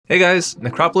Hey guys,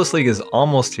 Necropolis League is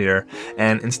almost here,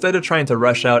 and instead of trying to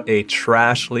rush out a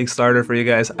trash league starter for you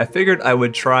guys, I figured I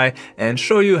would try and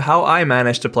show you how I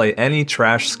manage to play any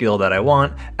trash skill that I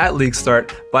want at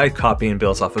Leaguestart by copying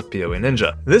builds off of Poe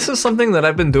Ninja. This is something that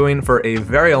I've been doing for a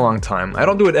very long time. I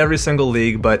don't do it every single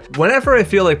league, but whenever I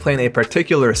feel like playing a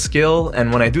particular skill,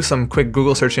 and when I do some quick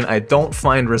Google searching, I don't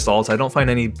find results, I don't find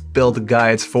any build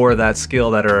guides for that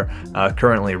skill that are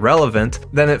currently relevant,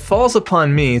 then it falls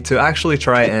upon me to actually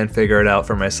try and figure it out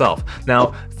for myself.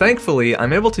 Now, thankfully,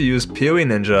 I'm able to use Poe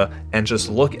Ninja and just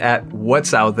look at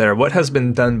what's out there, what has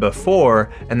been done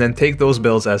before, and then take those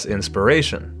builds as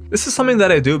inspiration. This is something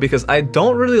that I do because I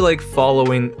don't really like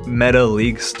following meta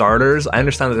league starters. I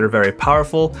understand that they're very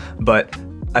powerful, but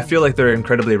I feel like they're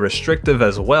incredibly restrictive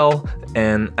as well,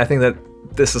 and I think that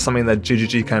this is something that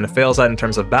GGG kind of fails at in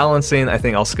terms of balancing. I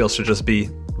think all skills should just be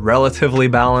relatively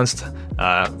balanced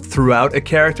throughout a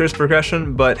character's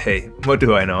progression, but hey, what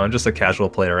do I know? I'm just a casual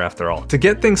player after all. To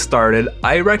get things started,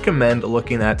 I recommend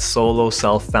looking at solo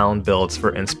self-found builds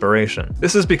for inspiration.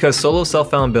 This is because solo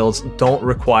self-found builds don't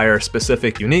require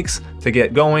specific uniques to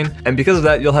get going, and because of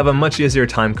that, you'll have a much easier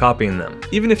time copying them.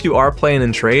 Even if you are playing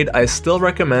in trade, I still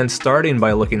recommend starting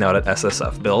by looking out at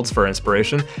SSF builds for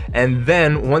inspiration, and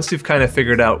then once you've kind of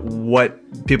figured out what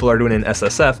people are doing in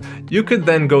SSF, you could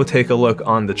then go take a look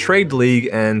on the trade league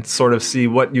and sort of see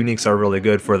what uniques are really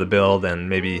good for the build and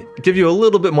maybe give you a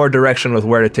little bit more direction with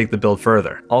where to take the build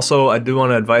further. Also, I do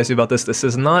want to advise you about this. This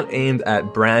is not aimed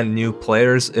at brand new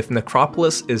players. If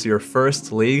Necropolis is your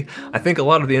first league, I think a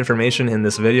lot of the information in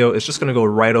this video is just going to go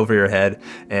right over your head,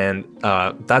 and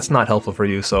that's not helpful for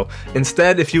you. So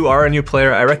instead, if you are a new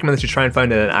player, I recommend that you try and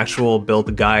find an actual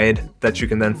build guide that you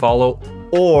can then follow,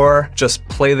 or just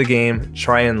play the game,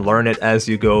 try and learn it as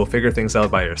you go, figure things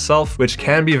out by yourself, which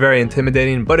can be very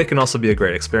intimidating, but it can also be a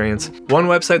great experience. One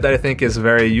website that I think is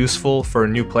very useful for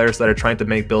new players that are trying to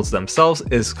make builds themselves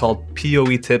is called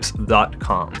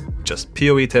poetips.com. Just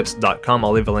poetips.com.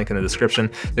 I'll leave a link in the description.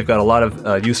 They've got a lot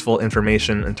of useful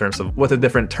information in terms of what the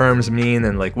different terms mean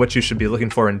and like what you should be looking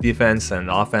for in defense and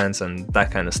offense and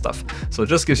that kind of stuff. So it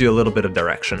just gives you a little bit of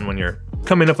direction when you're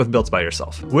coming up with builds by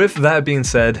yourself. With that being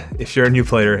said, if you're a new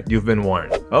player, you've been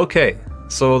warned. Okay.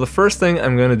 So the first thing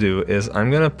I'm going to do is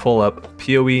I'm going to pull up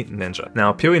Poe Ninja.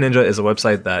 Now, Poe Ninja is a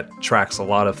website that tracks a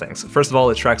lot of things. First of all,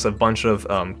 it tracks a bunch of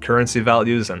currency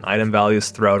values and item values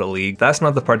throughout a league. That's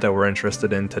not the part that we're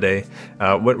interested in today.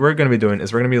 What we're going to be doing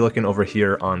is we're going to be looking over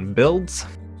here on builds.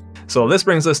 So this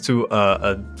brings us to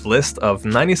a list of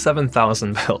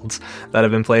 97,000 builds that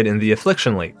have been played in the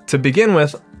Affliction League. To begin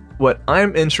with, what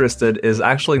I'm interested is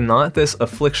actually not this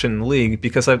Affliction League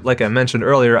because like I mentioned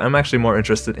earlier, I'm actually more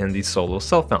interested in the solo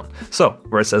self-found. So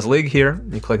where it says League here,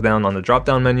 you click down on the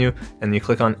drop-down menu and you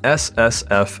click on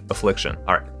SSF Affliction.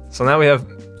 All right, so now we have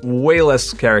way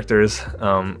less characters,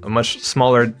 a much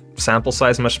smaller sample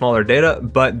size, much smaller data,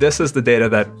 but this is the data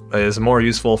that is more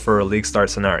useful for a league start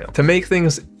scenario. To make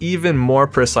things even more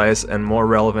precise and more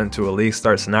relevant to a league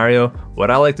start scenario,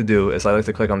 what I like to do is I like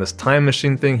to click on this time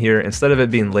machine thing here. Instead of it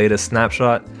being latest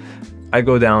snapshot, I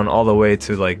go down all the way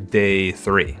to like day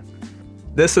 3.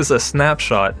 This is a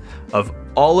snapshot of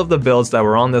all of the builds that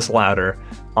were on this ladder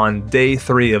on day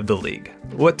 3 of the league.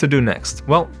 What to do next?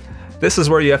 Well, this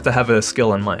is where you have to have a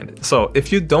skill in mind. So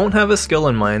if you don't have a skill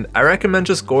in mind, I recommend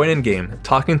just going in game,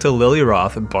 talking to Lily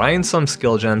Roth, buying some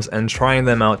skill gems and trying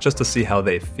them out just to see how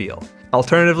they feel.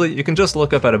 Alternatively, you can just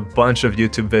look up at a bunch of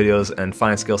YouTube videos and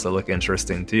find skills that look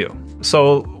interesting to you.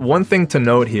 So one thing to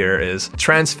note here is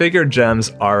Transfigured gems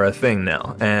are a thing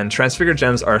now, and Transfigured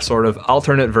gems are sort of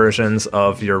alternate versions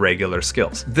of your regular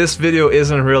skills. This video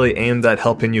isn't really aimed at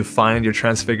helping you find your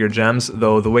Transfigured gems,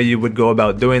 though the way you would go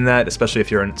about doing that, especially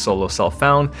if you're in solo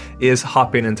self-found, is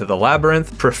hopping into the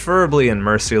labyrinth, preferably in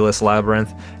Merciless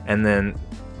Labyrinth, and then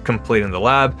completing the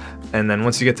lab, and then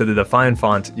once you get to the define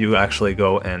font, you actually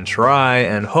go and try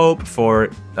and hope for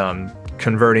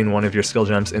converting one of your skill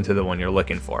gems into the one you're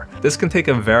looking for. This can take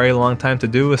a very long time to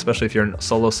do, especially if you're in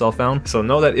solo self-found, so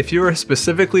know that if you are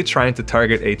specifically trying to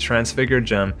target a Transfigured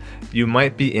gem, you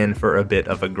might be in for a bit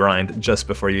of a grind just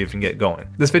before you even get going.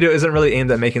 This video isn't really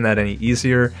aimed at making that any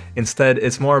easier. Instead,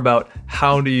 it's more about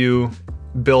how do you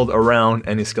build around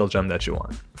any skill gem that you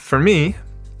want. For me,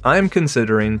 I'm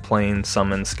considering playing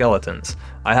Summon Skeletons.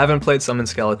 I haven't played Summon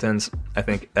Skeletons, I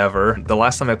think, ever. The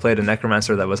last time I played a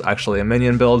Necromancer that was actually a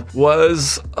minion build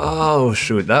was, oh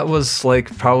shoot, that was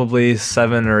like probably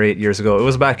 7 or 8 years ago. It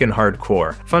was back in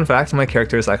hardcore. Fun fact, my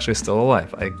character is actually still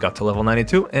alive. I got to level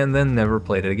 92 and then never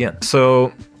played it again.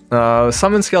 So,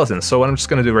 Summon Skeletons. So what I'm just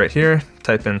gonna do right here,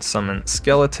 type in Summon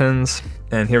Skeletons.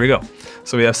 And here we go.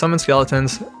 So we have summon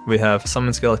skeletons, we have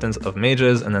summon skeletons of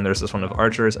mages, and then there's this one of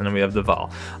archers, and then we have the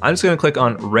Val. I'm just gonna click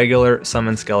on regular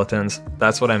summon skeletons.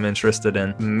 That's what I'm interested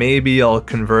in. Maybe I'll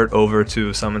convert over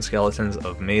to summon skeletons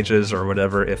of mages or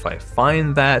whatever if I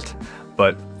find that,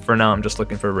 but for now, I'm just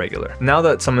looking for regular. Now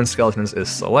that Summon Skeletons is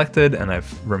selected, and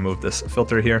I've removed this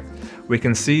filter here, we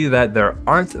can see that there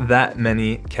aren't that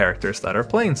many characters that are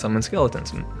playing Summon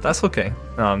Skeletons. That's okay.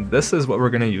 This is what we're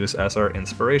gonna use as our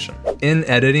inspiration. In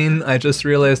editing, I just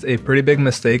realized a pretty big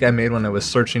mistake I made when I was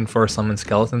searching for Summon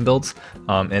Skeleton builds,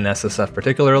 in SSF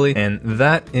particularly, and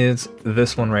that is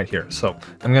this one right here. So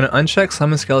I'm gonna uncheck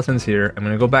Summon Skeletons here. I'm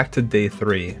gonna go back to day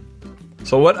 3.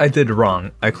 So what I did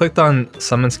wrong, I clicked on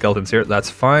Summon Skeletons here,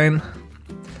 that's fine.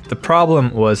 The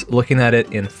problem was looking at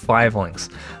it in 5 links.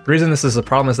 The reason this is a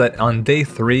problem is that on day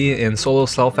 3 in Solo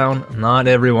Self-Found, not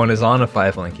everyone is on a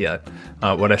 5 link yet.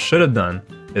 What I should have done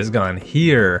is gone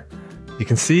here. You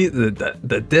can see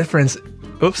the difference,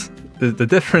 oops, the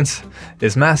difference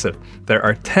is massive. There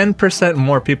are 10%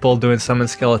 more people doing Summon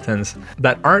Skeletons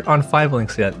that aren't on 5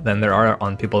 links yet than there are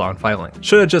on people on 5 links.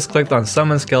 Should have just clicked on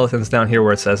Summon Skeletons down here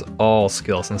where it says all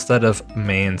skills instead of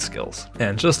main skills.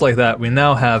 And just like that, we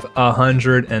now have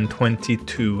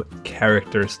 122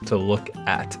 characters to look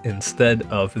at instead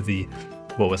of the,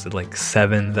 what was it, like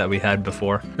 7 that we had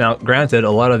before. Now, granted, a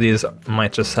lot of these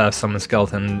might just have Summon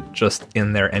Skeleton just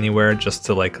in there anywhere just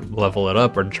to like level it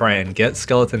up or try and get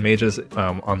Skeleton Mages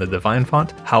on the Divine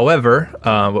font. However,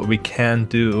 what we can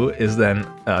do is then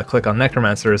click on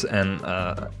Necromancers, and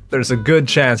there's a good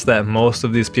chance that most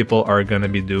of these people are going to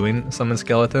be doing Summon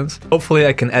Skeletons. Hopefully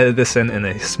I can edit this in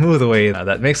a smooth way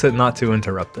that makes it not too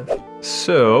interruptive.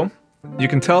 So, you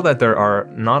can tell that there are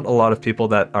not a lot of people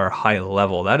that are high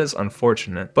level. That is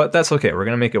unfortunate, but that's okay. We're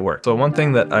gonna make it work. So one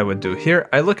thing that I would do here,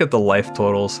 I look at the life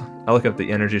totals, I look at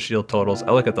the energy shield totals,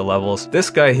 I look at the levels. This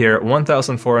guy here,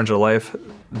 1,400 life,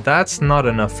 that's not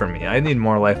enough for me. I need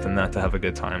more life than that to have a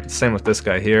good time. Same with this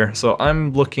guy here. So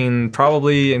I'm looking,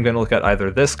 probably I'm gonna look at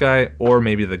either this guy or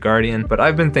maybe the Guardian, but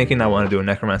I've been thinking I wanna do a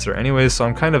Necromancer anyways, so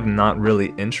I'm kind of not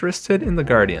really interested in the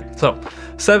Guardian. So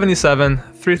 77,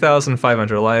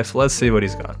 3,500 life, let's see what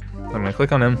he's got. I'm gonna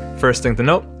click on him. First thing to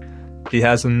note, he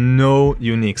has no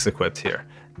uniques equipped here,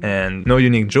 and no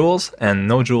unique jewels, and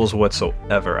no jewels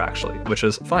whatsoever actually, which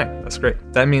is fine, that's great.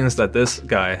 That means that this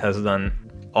guy has done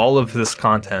all of this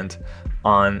content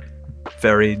on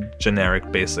very generic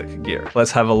basic gear.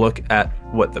 Let's have a look at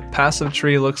what the passive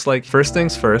tree looks like. First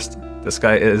things first, this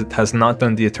guy has not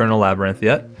done the Eternal Labyrinth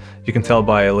yet. You can tell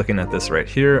by looking at this right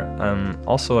here.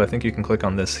 Also, I think you can click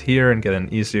on this here and get an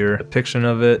easier depiction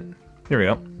of it. Here we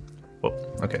go.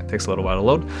 Whoa, okay, it takes a little while to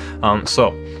load.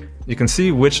 So you can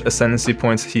see which ascendancy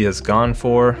points he has gone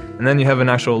for, and then you have an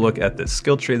actual look at the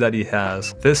skill tree that he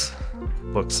has. This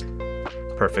looks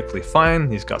perfectly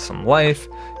fine. He's got some life.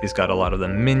 He's got a lot of the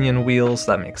minion wheels.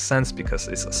 That makes sense because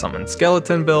it's a Summon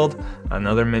Skeleton build.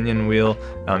 Another minion wheel.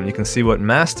 You can see what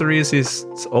masteries he's...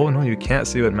 Oh no, you can't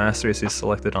see what masteries he's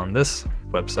selected on this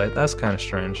website. That's kind of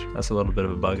strange. That's a little bit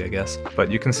of a bug, I guess.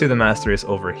 But you can see the masteries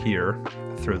over here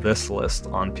through this list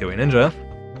on Poe Ninja.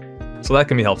 So that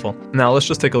can be helpful. Now let's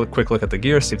just take a quick look at the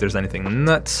gear, see if there's anything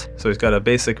nuts. So he's got a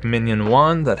basic minion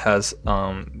wand that has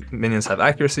minions have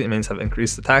accuracy, minions have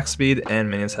increased attack speed, and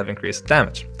minions have increased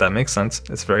damage. That makes sense.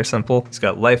 It's very simple. He's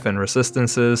got life and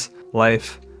resistances,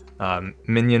 life,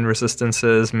 minion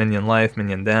resistances, minion life,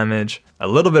 minion damage, a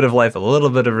little bit of life, a little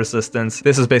bit of resistance.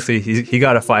 This is basically, he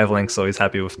got a 5 link, so he's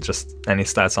happy with just any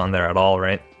stats on there at all,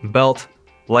 right? Belt,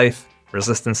 life,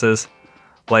 resistances,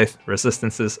 life,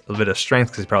 resistances, a bit of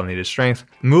strength because he probably needed strength,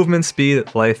 movement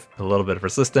speed, life, a little bit of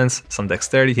resistance, some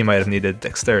dexterity. He might have needed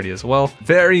dexterity as well.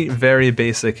 Very, very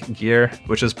basic gear,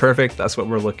 which is perfect. That's what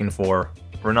we're looking for.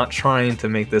 We're not trying to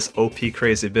make this OP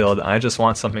crazy build. I just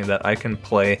want something that I can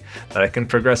play, that I can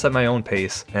progress at my own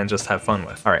pace and just have fun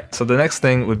with. All right, so the next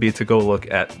thing would be to go look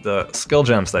at the skill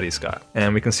gems that he's got.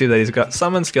 And we can see that he's got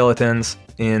Summon Skeletons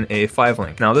in a 5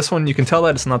 link. Now this one, you can tell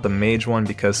that it's not the mage one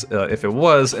because if it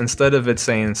was, instead of it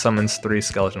saying summons 3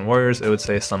 skeleton warriors, it would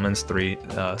say summons 3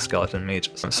 skeleton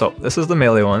mages. So this is the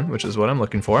melee one, which is what I'm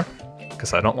looking for,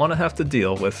 because I don't want to have to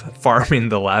deal with farming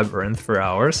the labyrinth for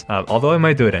hours, although I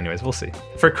might do it anyways, we'll see.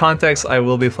 For context, I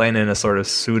will be playing in a sort of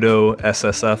pseudo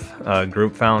SSF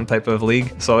group found type of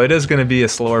league, so it is going to be a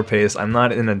slower pace. I'm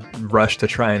not in a rush to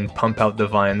try and pump out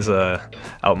divines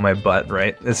out my butt,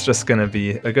 right? It's just going to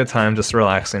be a good time, just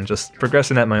relaxing, just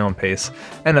progressing at my own pace,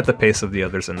 and at the pace of the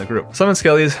others in the group. Summon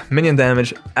Skellies, minion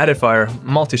damage, added fire,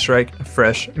 multi-strike,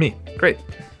 fresh meat. Great.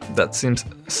 that seems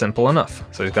simple enough.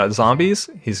 So he's got zombies,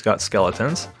 he's got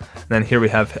skeletons. And then here we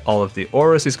have all of the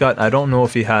auras he's got. I don't know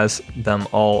if he has them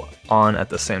all on at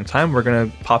the same time. We're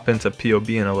gonna pop into POB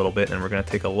in a little bit and we're gonna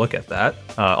take a look at that.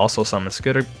 Also summon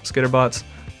Skitterbots.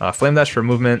 Flame Dash for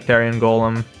movement, Carrion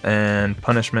Golem, and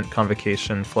Punishment,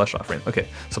 Convocation, Flesh Offering. Okay,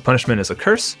 so Punishment is a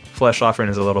curse, Flesh Offering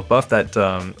is a little buff that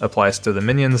applies to the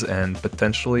minions and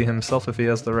potentially himself if he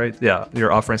has the right. Yeah,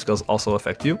 your offering skills also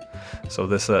affect you. So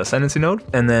this Ascendancy node.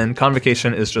 And then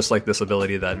Convocation is just like this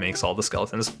ability that makes all the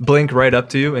skeletons blink right up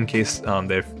to you in case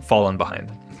they've fallen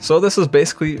behind. So this is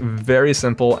basically very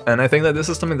simple, and I think that this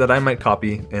is something that I might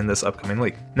copy in this upcoming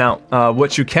league. Now,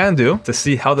 what you can do to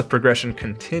see how the progression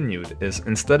continued is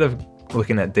instead of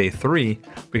looking at day 3,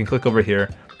 we can click over here,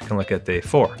 we can look at day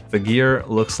 4. The gear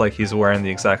looks like he's wearing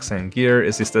the exact same gear.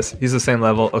 Is he's the same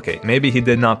level? Okay, maybe he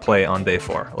did not play on day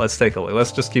 4. Let's take a look.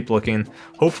 Let's just keep looking.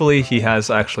 Hopefully he has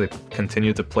actually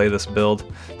continued to play this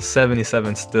build.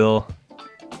 77 still.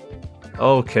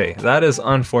 Okay, that is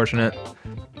unfortunate.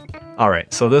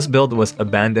 Alright, so this build was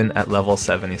abandoned at level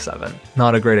 77.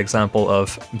 Not a great example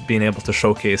of being able to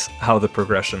showcase how the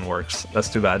progression works. That's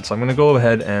too bad. So I'm going to go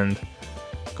ahead and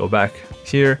go back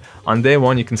here. On day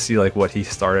 1, you can see like what he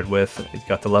started with. He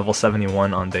got to level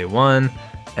 71 on day 1,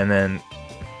 and then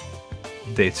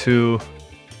day 2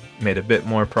 made a bit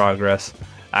more progress.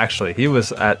 Actually, he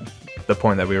was at the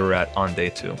point that we were at on day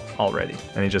 2 already,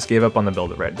 and he just gave up on the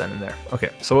build right then and there.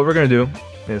 Okay, so what we're going to do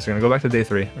is we're going to go back to day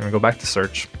 3, we're going to go back to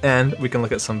search, and we can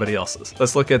look at somebody else's.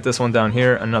 Let's look at this one down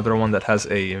here, another one that has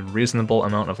a reasonable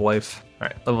amount of life.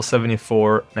 Alright, level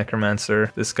 74,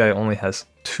 Necromancer. This guy only has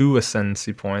 2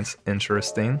 Ascendancy points,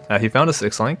 interesting. He found a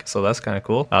 6 link, so that's kind of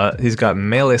cool. He's got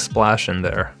Melee Splash in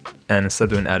there, and instead of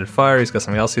doing Added Fire, he's got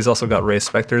something else. He's also got Raised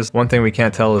Specters. One thing we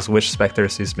can't tell is which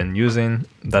Specters he's been using.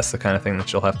 That's the kind of thing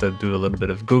that you'll have to do a little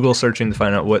bit of Google searching to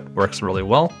find out what works really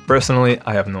well. Personally,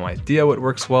 I have no idea what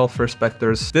works well for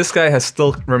Specters. This guy has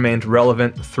still remained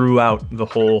relevant throughout the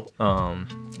whole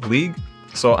league.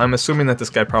 So I'm assuming that this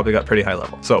guy probably got pretty high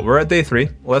level. So we're at day 3.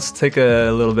 Let's take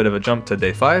a little bit of a jump to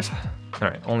day 5. All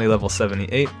right, only level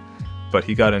 78, but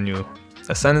he got a new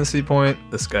Ascendancy point.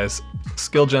 This guy's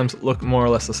skill gems look more or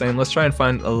less the same. Let's try and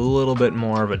find a little bit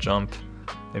more of a jump.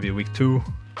 Maybe week 2.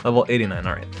 Level 89,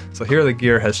 alright. So here the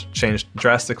gear has changed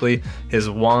drastically. His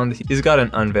wand, he's got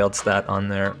an unveiled stat on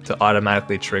there to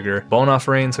automatically trigger Bone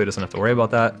Offering, so he doesn't have to worry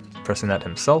about that. Pressing that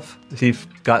himself. He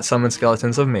got Summon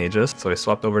Skeletons of Mages, so he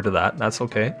swapped over to that. That's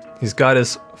okay. He's got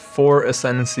his 4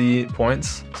 Ascendancy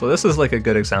points, so this is like a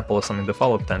good example of something to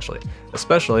follow potentially.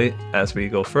 Especially as we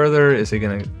go further, is he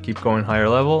going to keep going higher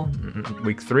level?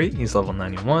 Week 3, he's level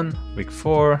 91. Week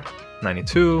 4,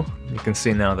 92. You can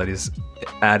see now that he's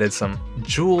added some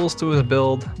jewels to his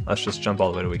build. Let's just jump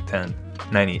all the way to week 10.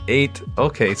 98.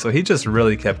 Okay, so he just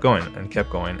really kept going and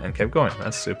kept going and kept going.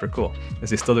 That's super cool.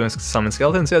 Is he still doing Summon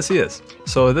Skeletons? Yes, he is.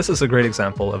 So this is a great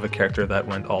example of a character that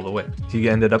went all the way. He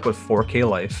ended up with 4k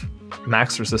life,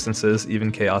 max resistances,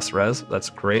 even chaos res. That's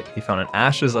great. He found an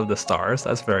Ashes of the Stars.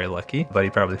 That's very lucky, but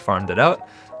he probably farmed it out.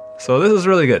 So this is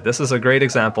really good. This is a great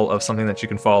example of something that you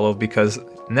can follow because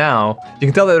now you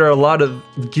can tell that there are a lot of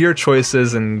gear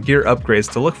choices and gear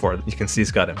upgrades to look for. You can see he's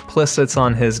got implicits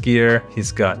on his gear.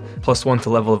 He's got +1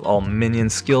 to level of all minion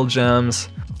skill gems,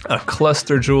 a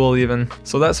cluster jewel even.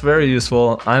 So that's very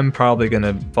useful. I'm probably going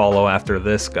to follow after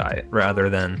this guy rather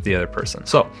than the other person.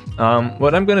 So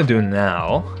what I'm going to do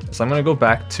now is I'm going to go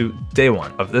back to day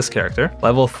 1 of this character,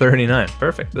 level 39.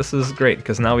 Perfect. This is great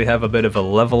because now we have a bit of a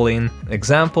leveling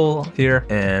example here,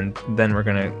 and then we're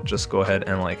going to just go ahead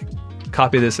and like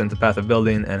copy this into Path of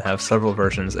Building and have several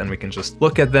versions, and we can just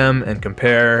look at them and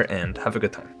compare and have a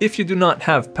good time. If you do not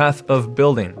have Path of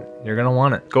Building, you're gonna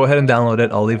want it. Go ahead and download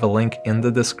it. I'll leave a link in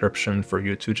the description for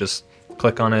you to just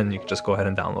click on it and you can just go ahead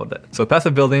and download it. So Path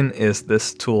of Building is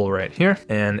this tool right here,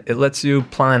 and it lets you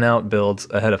plan out builds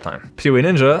ahead of time. Poe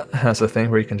Ninja has a thing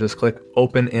where you can just click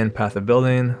open in Path of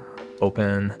Building,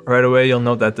 open. Right away, you'll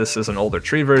note that this is an older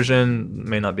tree version,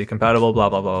 may not be compatible, blah,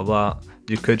 blah, blah, blah, blah.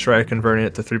 You could try converting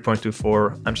it to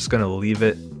 3.24. I'm just gonna leave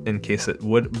it in case it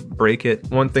would break it.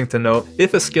 One thing to note,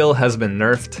 if a skill has been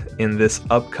nerfed in this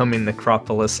upcoming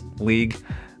Necropolis League,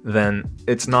 then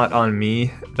it's not on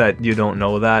me that you don't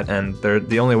know that, and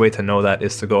the only way to know that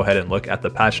is to go ahead and look at the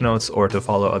patch notes or to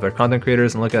follow other content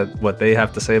creators and look at what they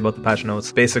have to say about the patch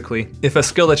notes. Basically, if a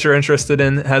skill that you're interested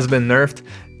in has been nerfed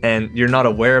and you're not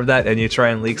aware of that and you try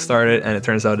and Leaguestart it and it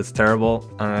turns out it's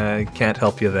terrible, I can't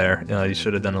help you there. You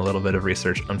should have done a little bit of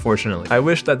research, unfortunately. I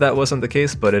wish that that wasn't the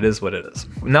case, but it is what it is.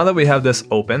 Now that we have this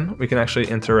open, we can actually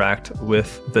interact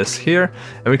with this here,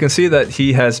 and we can see that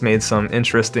he has made some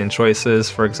interesting choices.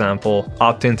 For example,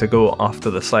 opting to go off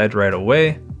to the side right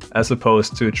away. as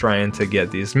opposed to trying to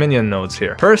get these minion nodes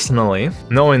here. Personally,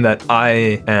 knowing that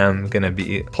I am gonna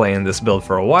be playing this build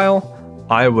for a while,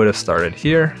 I would have started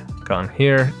here, gone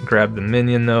here, grabbed the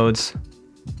minion nodes,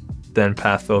 then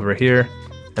path over here,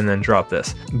 and then drop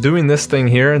this. Doing this thing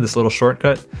here, this little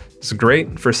shortcut, is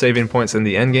great for saving points in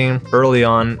the end game. Early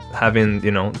on, having,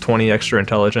 you know, 20 extra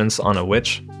intelligence on a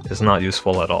witch is not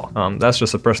useful at all. That's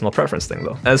just a personal preference thing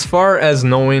though. As far as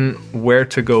knowing where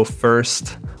to go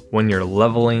first when you're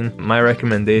leveling, my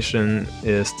recommendation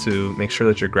is to make sure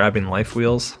that you're grabbing life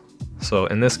wheels. So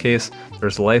in this case,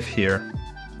 there's life here,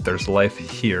 there's life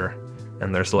here,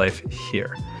 and there's life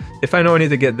here. If I know I need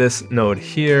to get this node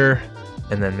here,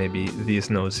 and then maybe these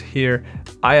nodes here,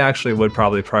 I actually would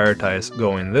probably prioritize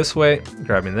going this way,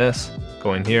 grabbing this,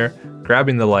 going here,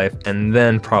 grabbing the life, and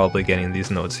then probably getting these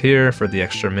nodes here for the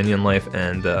extra minion life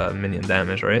and minion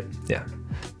damage, right? Yeah,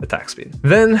 attack speed.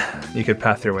 Then you could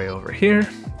path your way over here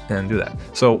and do that.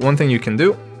 So one thing you can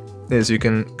do is you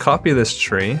can copy this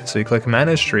tree. So you click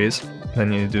manage trees,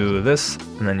 then you do this,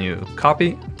 and then you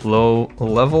copy low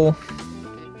level.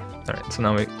 All right, so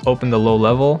now we open the low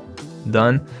level,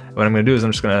 done. What I'm gonna do is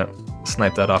I'm just gonna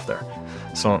snipe that off there.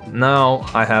 So now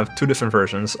I have two different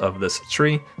versions of this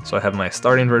tree. So I have my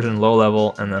starting version, low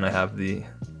level, and then I have the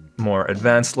more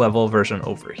advanced level version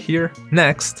over here.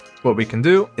 Next, what we can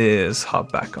do is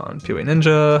hop back on Poe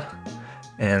Ninja,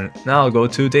 and now I'll go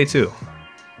to day 2.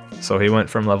 So he went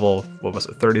from level, what was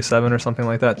it, 37 or something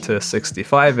like that to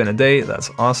 65 in a day. That's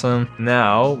awesome.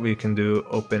 Now we can do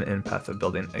open in Path of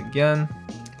Building again.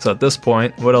 So at this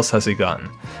point, what else has he gotten?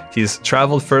 He's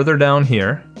traveled further down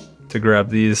here to grab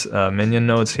these minion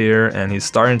nodes here, and he's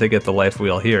starting to get the life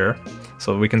wheel here.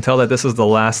 So we can tell that this is the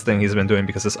last thing he's been doing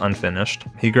because it's unfinished.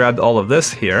 He grabbed all of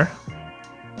this here.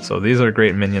 So these are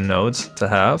great minion nodes to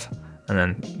have, and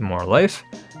then more life.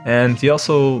 And he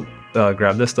also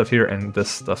grabbed this stuff here and this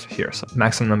stuff here. So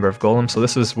maximum number of golems. So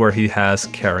this is where he has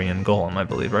carrion golem, I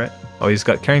believe, right? Oh, he's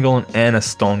got carrion golem and a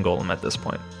stone golem at this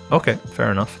point. Okay,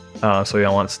 fair enough. So he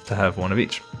wants to have one of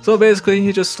each. So basically,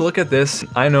 you just look at this.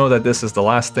 I know that this is the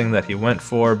last thing that he went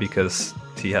for because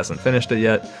he hasn't finished it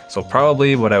yet. So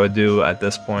probably what I would do at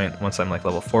this point, once I'm like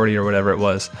level 40 or whatever it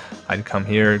was, I'd come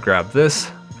here, grab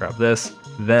this,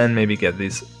 then maybe get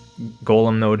these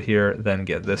golem node here, then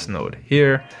get this node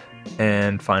here,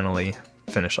 and finally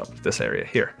finish up this area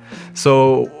here.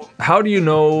 So how do you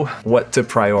know what to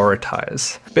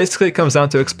prioritize? Basically, it comes down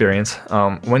to experience.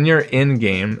 When you're in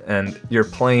game and you're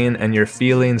playing and you're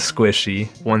feeling squishy,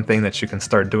 one thing that you can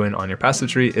start doing on your passive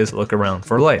tree is look around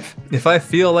for life. If I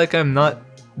feel like I'm not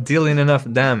dealing enough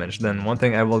damage, then one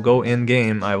thing I will go in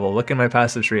game, I will look in my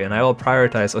passive tree and I will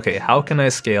prioritize, okay, how can I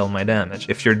scale my damage?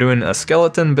 If you're doing a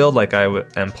skeleton build like I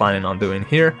am planning on doing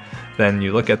here, then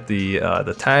you look at the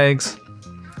tags,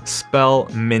 spell,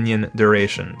 minion,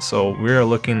 duration. So we're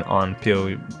looking on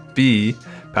POB,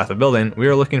 Path of Building, we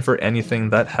are looking for anything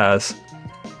that has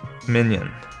minion.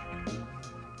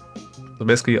 So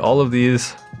basically all of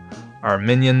these are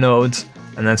minion nodes,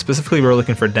 and then specifically we're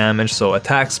looking for damage, so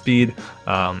attack speed,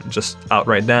 just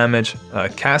outright damage.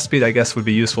 Cast speed I guess would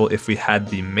be useful if we had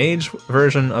the mage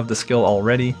version of the skill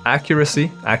already.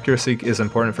 Accuracy is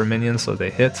important for minions so they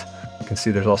hit. You can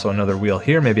see there's also another wheel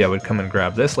here. Maybe I would come and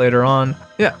grab this later on.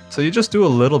 Yeah, so you just do a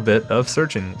little bit of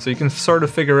searching. So you can sort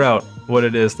of figure out what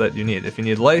it is that you need. If you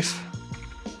need life,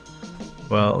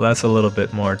 well, that's a little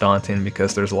bit more daunting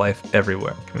because there's life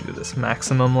everywhere. Can we do this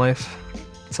maximum life?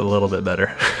 It's a little bit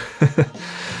better.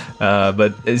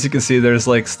 But as you can see, there's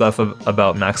like stuff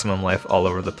about maximum life all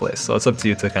over the place. So it's up to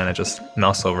you to kind of just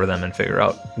mouse over them and figure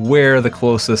out where the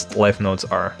closest life nodes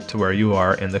are to where you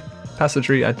are in the passive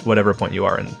tree at whatever point you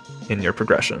are in your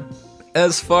progression.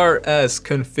 As far as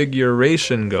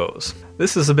configuration goes,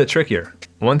 this is a bit trickier.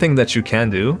 One thing that you can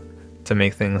do to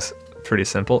make things pretty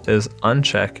simple is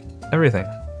uncheck everything.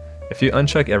 If you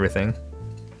uncheck everything,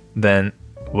 then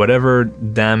whatever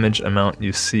damage amount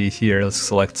you see here, let's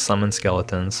select summon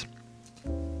skeletons.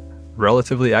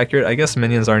 Relatively accurate. I guess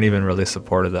minions aren't even really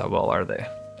supported that well, are they?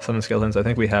 Summon skeletons, I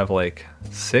think we have like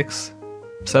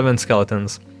 7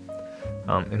 skeletons.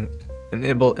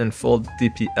 Enable in full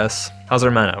DPS. How's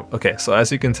our mana? Okay, so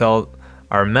as you can tell,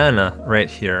 our mana right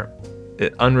here,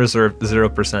 unreserved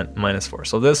 0% -4.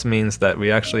 So this means that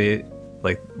we actually,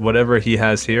 like whatever he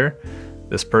has here,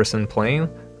 this person playing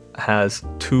has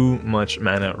too much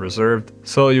mana reserved.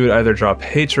 So you would either drop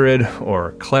hatred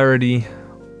or clarity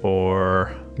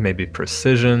or maybe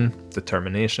precision,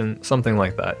 determination, something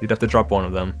like that. You'd have to drop one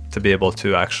of them to be able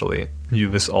to actually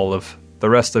use all of the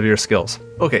rest of your skills.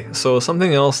 Okay, so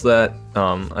something else that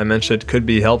I mentioned could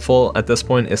be helpful at this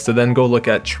point is to then go look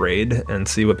at trade and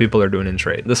see what people are doing in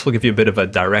trade. This will give you a bit of a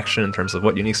direction in terms of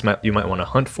what uniques you might want to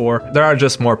hunt for. There are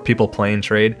just more people playing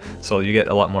trade, so you get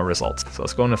a lot more results. So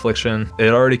let's go into Affliction. It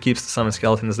already keeps the summon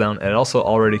skeletons down, and it also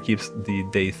already keeps the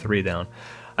day 3 down.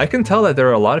 I can tell that there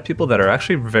are a lot of people that are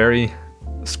actually very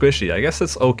squishy. I guess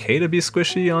it's okay to be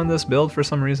squishy on this build for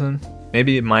some reason.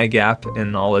 Maybe my gap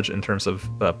in knowledge in terms of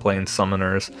playing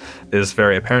summoners is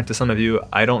very apparent to some of you.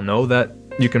 I don't know that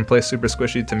you can play super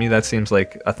squishy. To me, that seems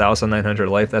like 1,900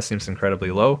 life. That seems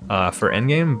incredibly low for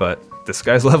endgame, but this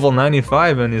guy's level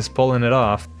 95 and he's pulling it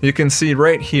off. You can see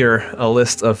right here a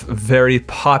list of very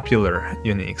popular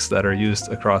uniques that are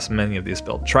used across many of these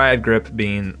builds. Triad Grip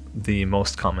being the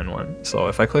most common one. So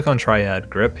if I click on Triad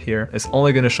Grip here, it's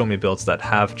only going to show me builds that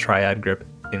have Triad Grip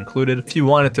included. If you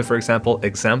wanted to, for example,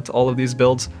 exempt all of these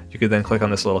builds, you could then click on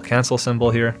this little cancel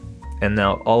symbol here, and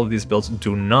now all of these builds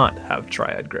do not have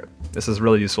Triad Grip. This is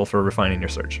really useful for refining your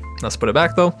search. Let's put it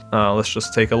back though. Let's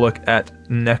just take a look at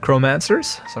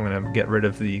Necromancers. So I'm gonna get rid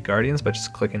of the Guardians by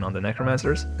just clicking on the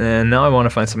Necromancers. And now I wanna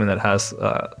find something that has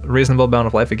a reasonable amount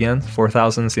of life again.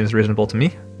 4,000 seems reasonable to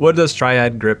me. What does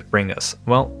Triad Grip bring us?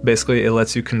 Well, basically it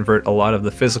lets you convert a lot of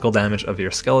the physical damage of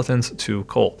your skeletons to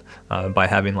cold by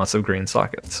having lots of green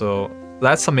sockets. So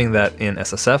that's something that in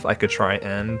SSF I could try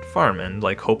and farm and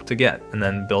like hope to get and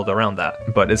then build around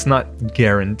that, but it's not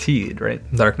guaranteed, right?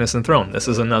 Darkness and Throne. This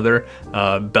is another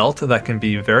belt that can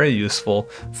be very useful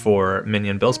for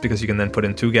minion builds because you can then put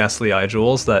in 2 Ghastly Eye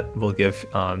Jewels that will give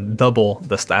double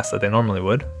the stats that they normally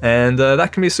would, and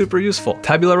that can be super useful.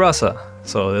 Tabula Rasa.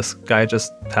 So this guy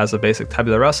just has a basic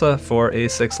Tabula Rasa for a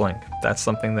 6 link. That's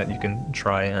something that you can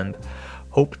try and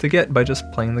hope to get by just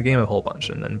playing the game a whole bunch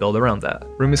and then build around that.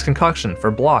 Rumi's Concoction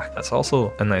for block. That's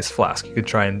also a nice flask. You could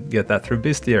try and get that through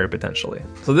Bestiary potentially.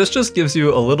 So this just gives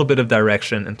you a little bit of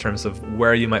direction in terms of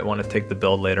where you might want to take the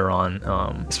build later on,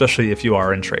 especially if you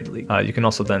are in Trade League. You can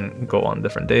also then go on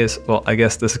different days. Well, I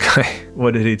guess this guy,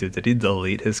 what did he do? Did he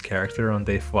delete his character on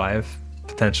day 5?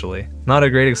 Potentially. Not a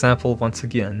great example once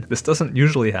again. This doesn't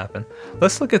usually happen.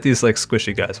 Let's look at these like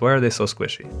squishy guys. Why are they so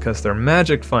squishy? Because they're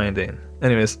magic finding.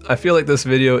 Anyways, I feel like this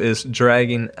video is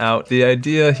dragging out. The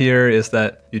idea here is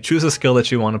that you choose a skill that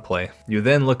you want to play. You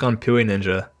then look on Poe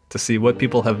Ninja to see what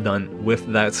people have done with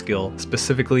that skill,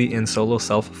 specifically in solo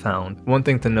self-found. One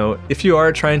thing to note, if you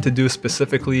are trying to do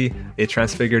specifically a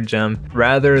Transfigured gem,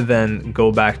 rather than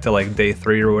go back to like day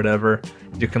 3 or whatever,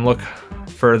 you can look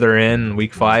further in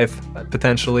week 5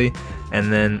 potentially,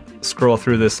 and then scroll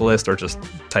through this list or just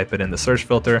type it in the search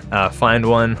filter, find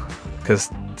one, because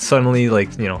suddenly,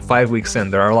 like, you know, 5 weeks in,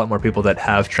 there are a lot more people that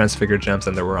have Transfigured gems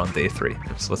than there were on day 3.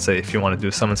 So let's say if you want to do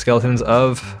summon skeletons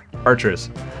of archers,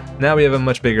 now we have a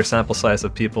much bigger sample size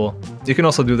of people. You can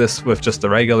also do this with just the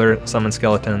regular summon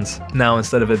skeletons. Now,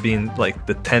 instead of it being like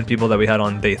the 10 people that we had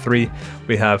on day 3,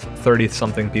 we have 30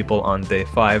 something people on day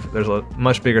 5. There's a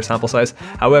much bigger sample size.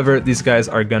 However, these guys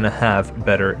are gonna have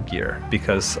better gear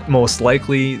because most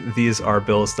likely these are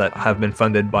builds that have been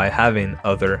funded by having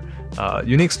other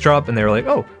uniques drop, and they were like,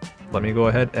 oh, let me go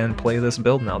ahead and play this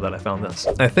build now that I found this.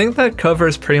 I think that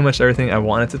covers pretty much everything I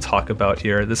wanted to talk about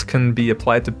here. This can be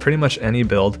applied to pretty much any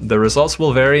build. The results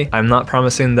will vary. I'm not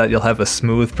promising that you'll have a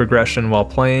smooth progression while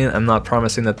playing. I'm not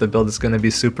promising that the build is going to be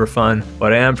super fun.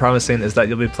 What I am promising is that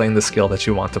you'll be playing the skill that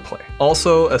you want to play.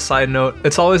 Also, a side note,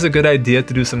 it's always a good idea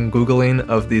to do some Googling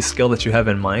of the skill that you have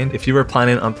in mind. If you were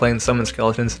planning on playing Summon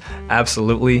Skeletons,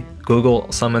 absolutely Google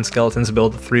Summon Skeletons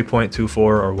build 3.24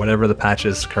 or whatever the patch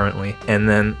is currently, and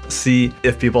then see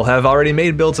if people have already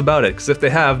made builds about it, because if they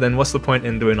have, then what's the point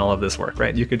in doing all of this work,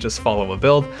 right? You could just follow a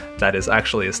build that is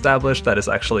actually established, that is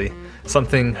actually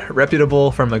something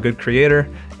reputable from a good creator,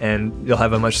 and you'll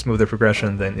have a much smoother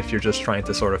progression than if you're just trying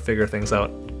to sort of figure things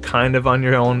out kind of on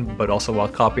your own, but also while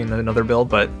copying another build.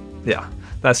 But yeah,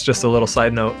 that's just a little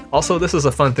side note. Also, this is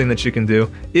a fun thing that you can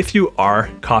do. If you are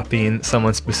copying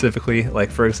someone specifically, like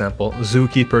for example,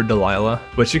 Zookeeper Delilah,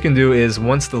 what you can do is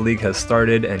once the league has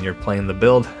started and you're playing the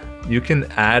build, you can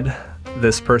add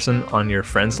this person on your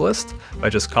friends list by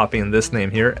just copying this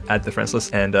name here, add the friends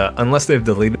list, and unless they've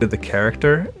deleted the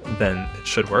character, then it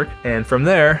should work. And from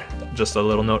there, just a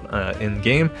little note in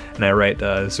game, and I write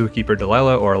Zookeeper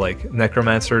Delilah or like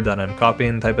Necromancer that I'm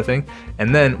copying type of thing.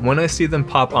 And then when I see them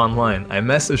pop online, I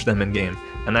message them in game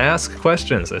and I ask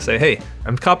questions. I say, hey,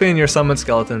 I'm copying your Summon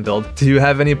Skeleton build. Do you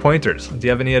have any pointers? Do you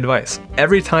have any advice?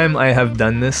 Every time I have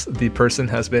done this, the person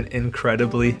has been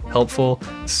incredibly helpful,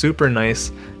 super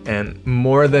nice, and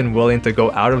more than willing to go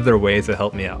out of their way to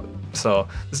help me out. So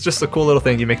it's just a cool little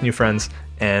thing. You make new friends,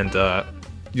 and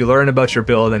you learn about your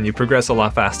build and you progress a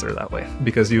lot faster that way,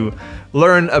 because you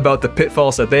learn about the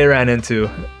pitfalls that they ran into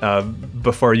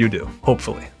before you do,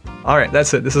 hopefully. Alright,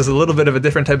 that's it. This is a little bit of a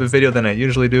different type of video than I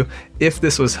usually do. If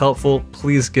this was helpful,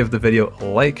 please give the video a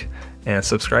like and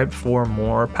subscribe for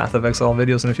more Path of Exile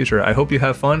videos in the future. I hope you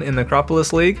have fun in the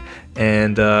Acropolis League,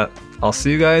 and I'll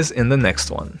see you guys in the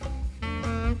next one.